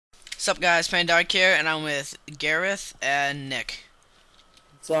Sup guys, Pandark here, and I'm with Gareth and Nick.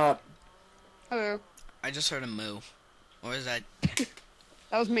 What's up? Hello. I just heard a moo. Or is that...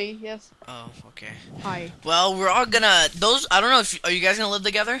 That was me, yes. Oh, okay. Hi. Well, we're all gonna... I don't know if... Are you guys gonna live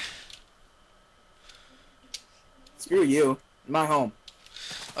together? Screw you. My home.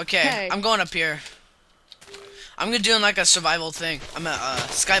 Okay, Hey. I'm going up here. I'm gonna do like a survival thing. I'm a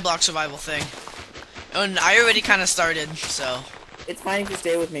skyblock survival thing. And I already kind of started, so... It's fine if you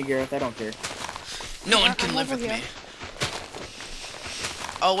stay with me, Gareth. I don't care. No Yeah, one can I'm live over with here. me.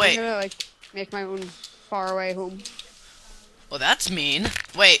 Oh, I'm wait. gonna make my own faraway home. Well, that's mean.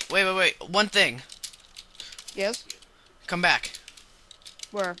 Wait. One thing. Yes? Come back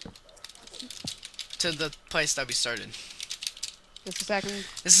Where? to the place that we started. Just a second.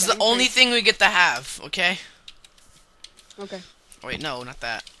 This is the only thing we get to have, okay? Okay. Wait, no, not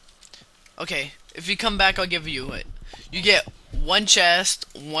that. Okay, if you come back, I'll give you it. You get one chest,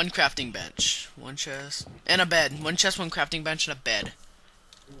 one crafting bench. One chest, and a bed. One chest, one crafting bench, and a bed.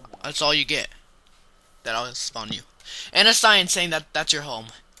 That's all you get. That'll spawn you. And a sign saying that that's your home.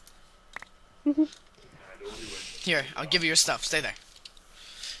 Here, I'll give you your stuff. Stay there.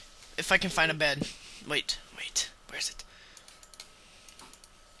 If I can find a bed. Wait. Where's it?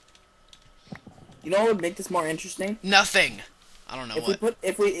 You know what would make this more interesting? Nothing. I don't know If what.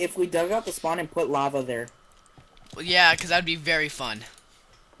 if we dug out the spawn and put lava there. Well, yeah, because that'd be very fun.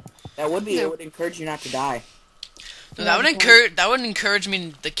 That would be. Yeah. It would encourage you not to die. So Yeah, that would encourage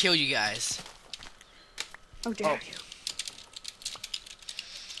me to kill you guys. Oh dare Oh. you.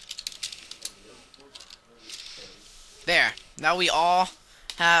 There. Now we all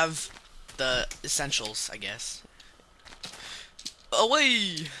have the essentials, I guess.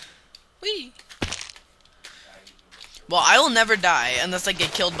 Away! Wee! Well, I will never die unless I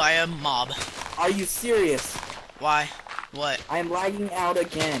get killed by a mob. Are you serious? Why? What? I am lagging out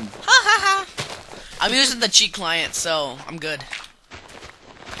again. Ha ha ha! I'm using the cheat client, so I'm good.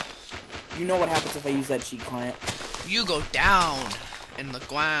 You know what happens if I use that cheat client? You go down in the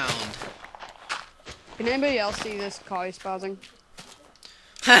ground. Can anybody else see this cow spazzing?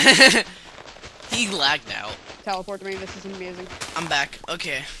 He lagged out. Teleport to me, this is amazing. I'm back.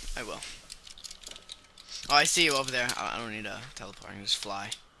 Okay, I will. Oh, I see you over there. I don't need a teleport. I can just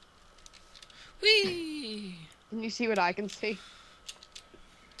fly. Whee! Can you see what I can see?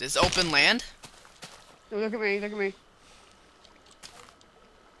 This open land? No, look at me, look at me.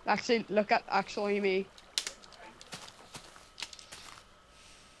 Actually, look at actually me.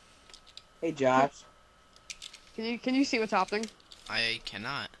 Hey, Josh. Can you see what's happening? I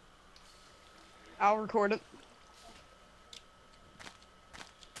cannot. I'll record it.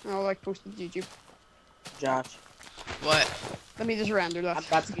 I'll post it to YouTube. Josh. What? Let me just render I'm that.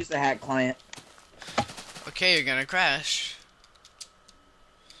 about to use the hack client. Okay, you're gonna crash.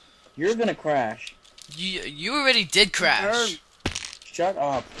 You're gonna crash. You already did crash. Shut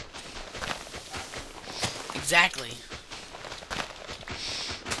up. Exactly.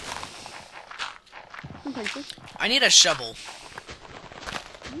 Okay, so, I need a shovel.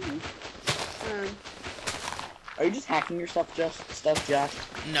 Are you just hacking yourself, Josh?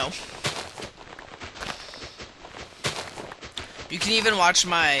 No. You can even watch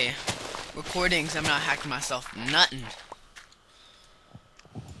my recordings. I'm not hacking myself. Nothing.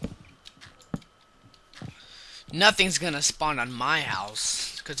 Nothing's gonna spawn on my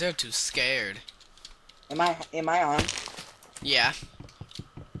house because they're too scared. Am I on? Yeah.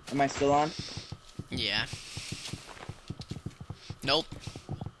 Am I still on? Yeah. Nope.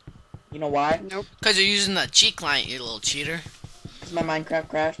 You know why? nope. Because you're using the cheat client, you little cheater. Because my Minecraft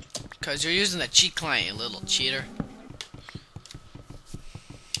crashed. Because you're using the cheat client, you little cheater.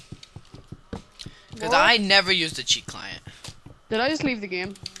 Because What? I never used the cheat client. Did I just leave the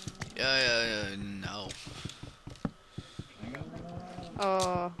game? No.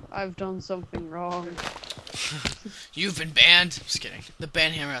 I've done something wrong. You've been banned. Just kidding. The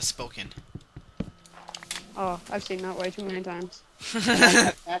ban hammer has spoken. Oh, I've seen that way too many times.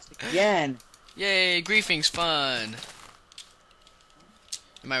 That's again. Yay, griefing's fun.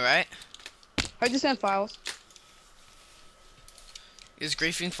 Am I right? How'd you send files? Is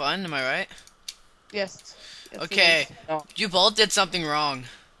griefing fun? Am I right? Yes. Yes, it Okay, is. No. you both did something wrong.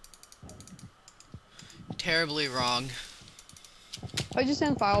 Terribly wrong. How'd you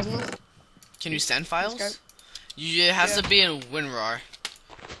send files in this? Can you send files? Skype. It has Yeah. to be in WinRAR.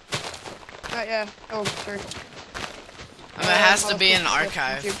 Yeah. Oh, sure. I mean, it has to I'll be in an post it to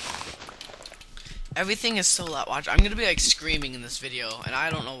archive. YouTube. Everything is so loud. Watch, I'm gonna be like screaming in this video, and I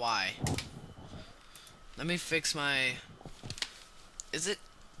don't know why. Let me fix my... Is it?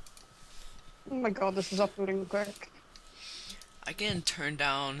 Oh my god, this is uploading quick. I can turn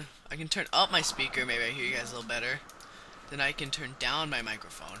down. I can turn up my speaker. Maybe I hear you guys a little better. Then I can turn down my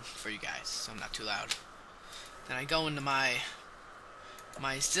microphone for you guys, so I'm not too loud. Then I go into my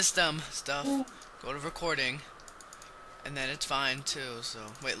system stuff, go to recording, and then it's fine too. So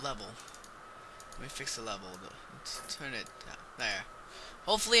wait, level. Let me fix the level. Let's turn it down. There.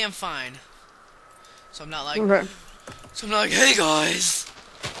 Hopefully I'm fine. So I'm not like. Okay. So I'm not like, hey guys,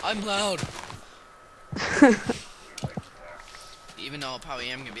 I'm loud. Even though I probably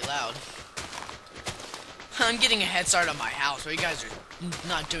am gonna be loud. I'm getting a head start on my house while you guys are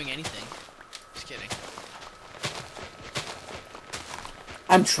not doing anything. Just kidding.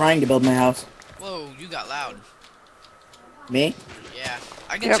 I'm trying to build my house. Whoa, you got loud. Me? Yeah,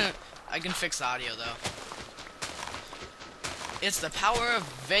 I can Yep. I can fix the audio though. It's the power of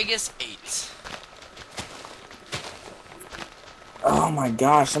Vegas 8. Oh my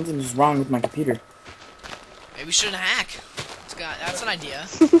gosh, something is wrong with my computer. Maybe we shouldn't hack. That's an idea.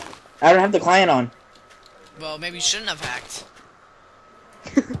 I don't have the client on. Well, maybe you shouldn't have hacked.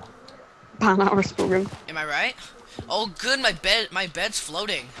 Ban hours program. Am I right? Oh, good. My bed's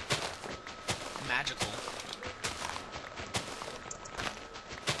floating. Magical.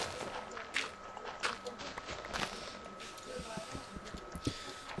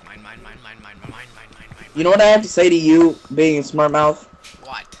 Mine. You know what I have to say to you, being a smart mouth?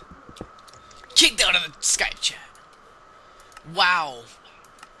 What? Kicked out of the Skype chat. Wow.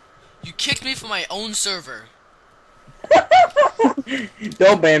 You kicked me from my own server.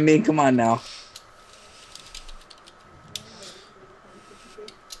 Don't ban me, come on now.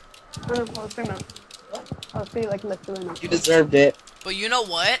 I'll say like literally not. You deserved it. But you know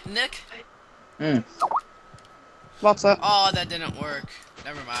what, Nick? What's that? Oh, that didn't work.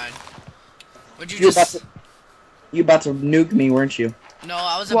 Never mind. Would you You just... about to nuke me, weren't you? No,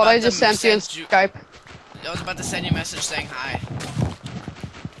 I was What about I to just sent you in send Skype. I was about to send you a message saying hi.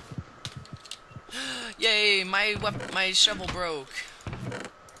 Yay, my shovel broke.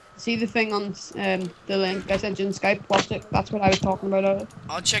 See the thing on the link I sent you in Skype? Watch it. That's what I was talking about.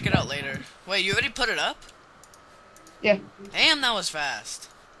 I'll check it out later. Wait, you already put it up? Yeah. Damn, that was fast.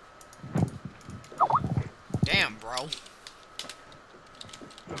 Damn, bro.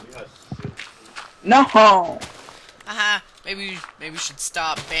 No! Haha, maybe we should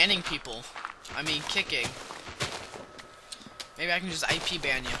stop banning people. I mean, kicking. Maybe I can just IP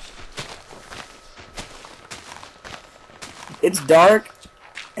ban you. It's dark,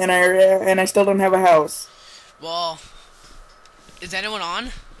 and I still don't have a house. Well, is anyone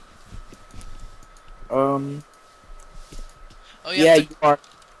on? Um. Oh, Yeah, have to... you are.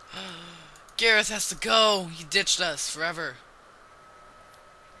 Gareth has to go. He ditched us forever.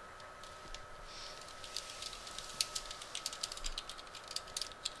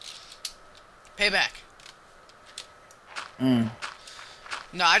 Payback.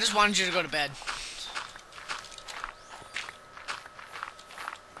 No, I just wanted you to go to bed.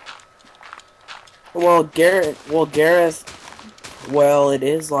 Gareth. Well, it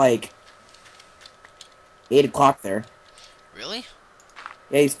is like 8 o'clock there. Really?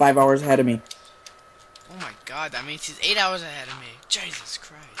 Yeah, he's 5 hours ahead of me. Oh my god, that means he's 8 hours ahead of me. Jesus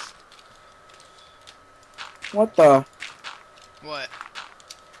Christ. What the? What?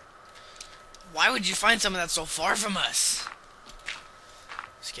 Why would you find someone that's so far from us?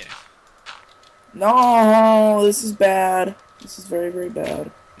 Just kidding. No, this is bad. This is very, very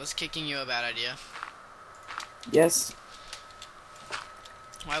bad. Was kicking you a bad idea? Yes.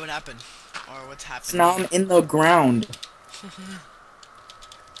 Why would happen? Or what's happening? So now I'm in the ground.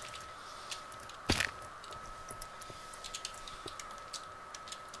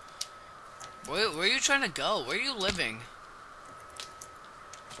 Where are you trying to go? Where are you living?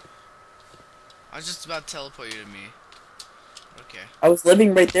 I was just about to teleport you to me. Okay. I was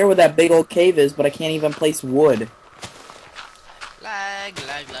living right there where that big old cave is, but I can't even place wood. Lag.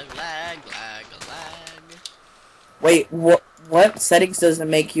 Wait, what settings does it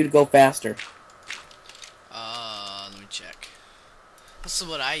make you to go faster? Let me check. This is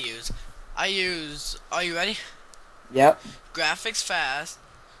what I use. Are you ready? Yep. Graphics fast.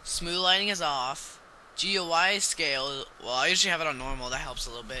 Smooth lighting is off. GUI scale. Well, I usually have it on normal. That helps a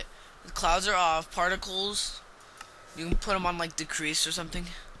little bit. The clouds are off. Particles. You can put them on like decrease or something.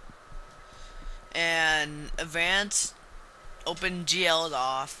 And advanced. Open GL is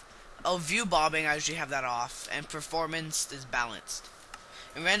off. Oh, view bobbing, I usually have that off. And performance is balanced.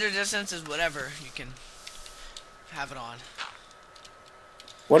 And render distance is whatever. You can have it on.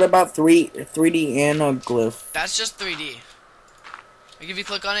 What about 3D anaglyph? That's just 3D. Like if you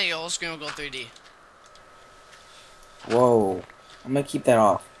click on it, your whole screen will go 3D. Whoa. I'm gonna keep that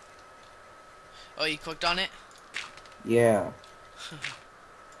off. Oh, you clicked on it? Yeah.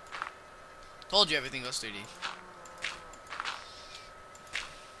 Told you everything goes 3D.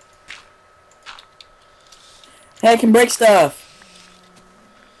 Hey, I can break stuff.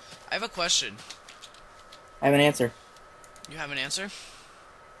 I have a question. I have an answer. You have an answer?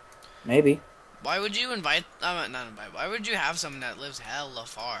 Maybe. Why would you invite? Not invite. Why would you have someone that lives hella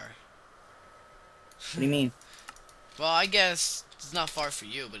far? What do you mean? Well, I guess it's not far for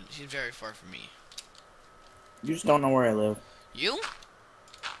you, but she's very far for me. You just don't know where I live. You?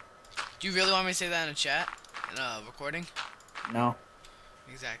 Do you really want me to say that in a chat? In a recording? No.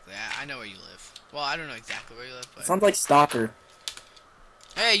 Exactly. I know where you live. Well, I don't know exactly where you live, It but... sounds like Stalker.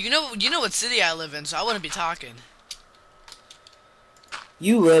 Hey, you know what city I live in, so I wouldn't be talking.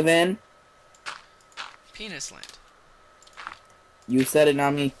 You live in. Penis land. You said it,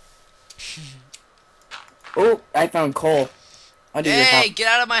 not me. Oh, I found coal. Under your house. Hey, get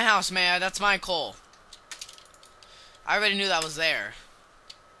out of my house, man. That's my coal. I already knew that was there.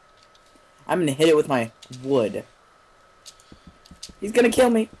 I'm gonna hit it with my wood. He's gonna kill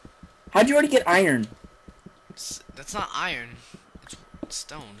me. How'd you already get iron? That's not iron. It's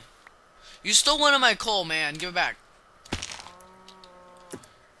stone. You stole one of my coal, man. Give it back.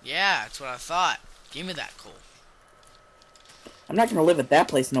 Yeah, that's what I thought. Give me that coal. I'm not gonna live at that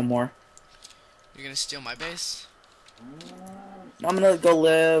place no more. You're gonna steal my base? I'm gonna go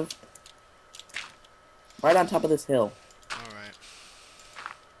live right on top of this hill. Alright.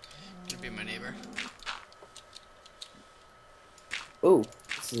 Gonna be my neighbor. Ooh,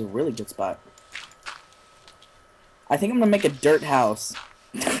 this is a really good spot. I think I'm gonna make a dirt house.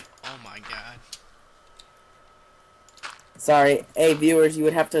 Oh my god. Sorry. Hey, viewers, you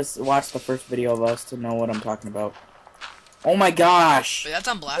would have to watch the first video of us to know what I'm talking about. Oh my gosh! Wait, that's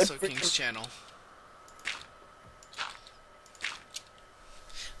on Blasto King's channel.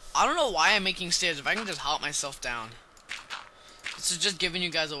 I don't know why I'm making stairs if I can just hop myself down. This is just giving you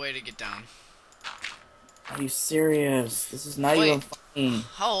guys a way to get down. Are you serious? This is not Wait. even funny.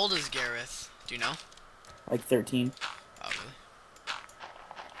 How old is Gareth? Do you know? Like 13. Oh, really?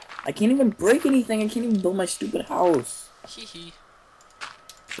 I can't even break anything. I can't even build my stupid house. Hee hee.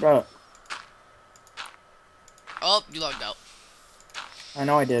 Shut up. Oh, you logged out. I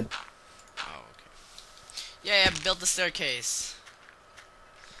know I did. Oh, okay. Yeah, I built the staircase.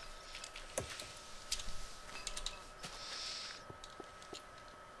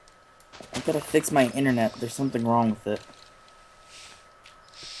 I gotta fix my internet. There's something wrong with it.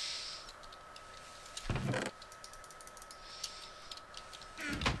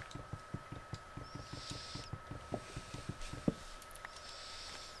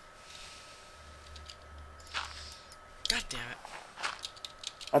 God damn it.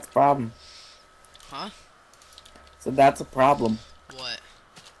 That's a problem. Huh? So that's a problem. What?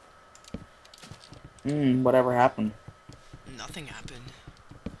 Whatever happened. Nothing happened.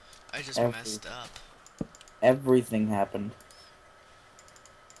 I just messed up. Everything happened.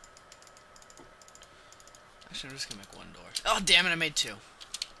 Actually, I'm just gonna make one door. Oh, damn it, I made two.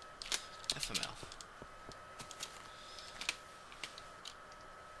 FML.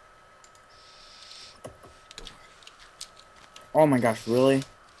 Door. Oh my gosh, really?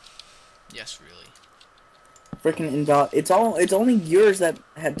 Yes, really. Freaking invalid. It's only yours that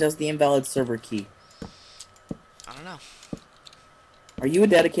does the invalid server key. I don't know. Are you a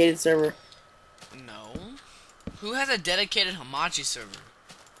dedicated server? No. Who has a dedicated Hamachi server?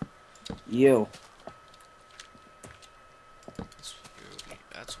 You.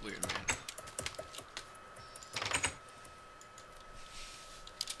 That's weird, man.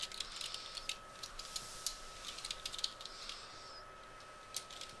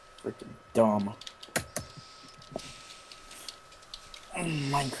 Freaking dumb.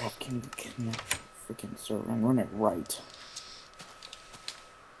 Minecraft can connect freaking server and run it right.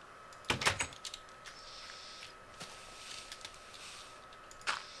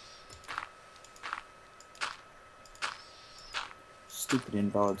 Stupid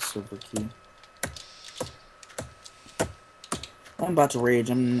invalid server key. I'm about to rage.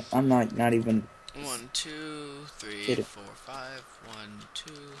 I'm not even. 1, 2, 3, Get it. 4, 5. 1,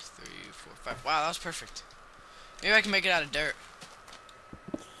 2, 3, 4, 5. Wow, that was perfect. Maybe I can make it out of dirt.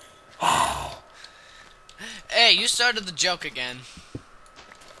 Hey, you started the joke again.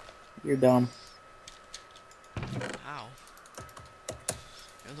 You're dumb. How?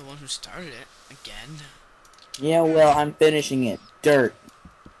 You're the one who started it again. Yeah, well, I'm finishing it. Dirt.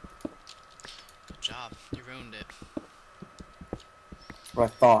 Good job. You ruined it. That's what I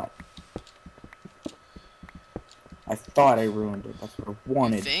thought. I thought I ruined it. That's what I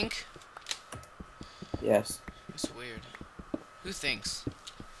wanted. You think? Yes. That's weird. Who thinks?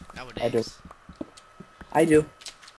 Nowadays. I do. I do.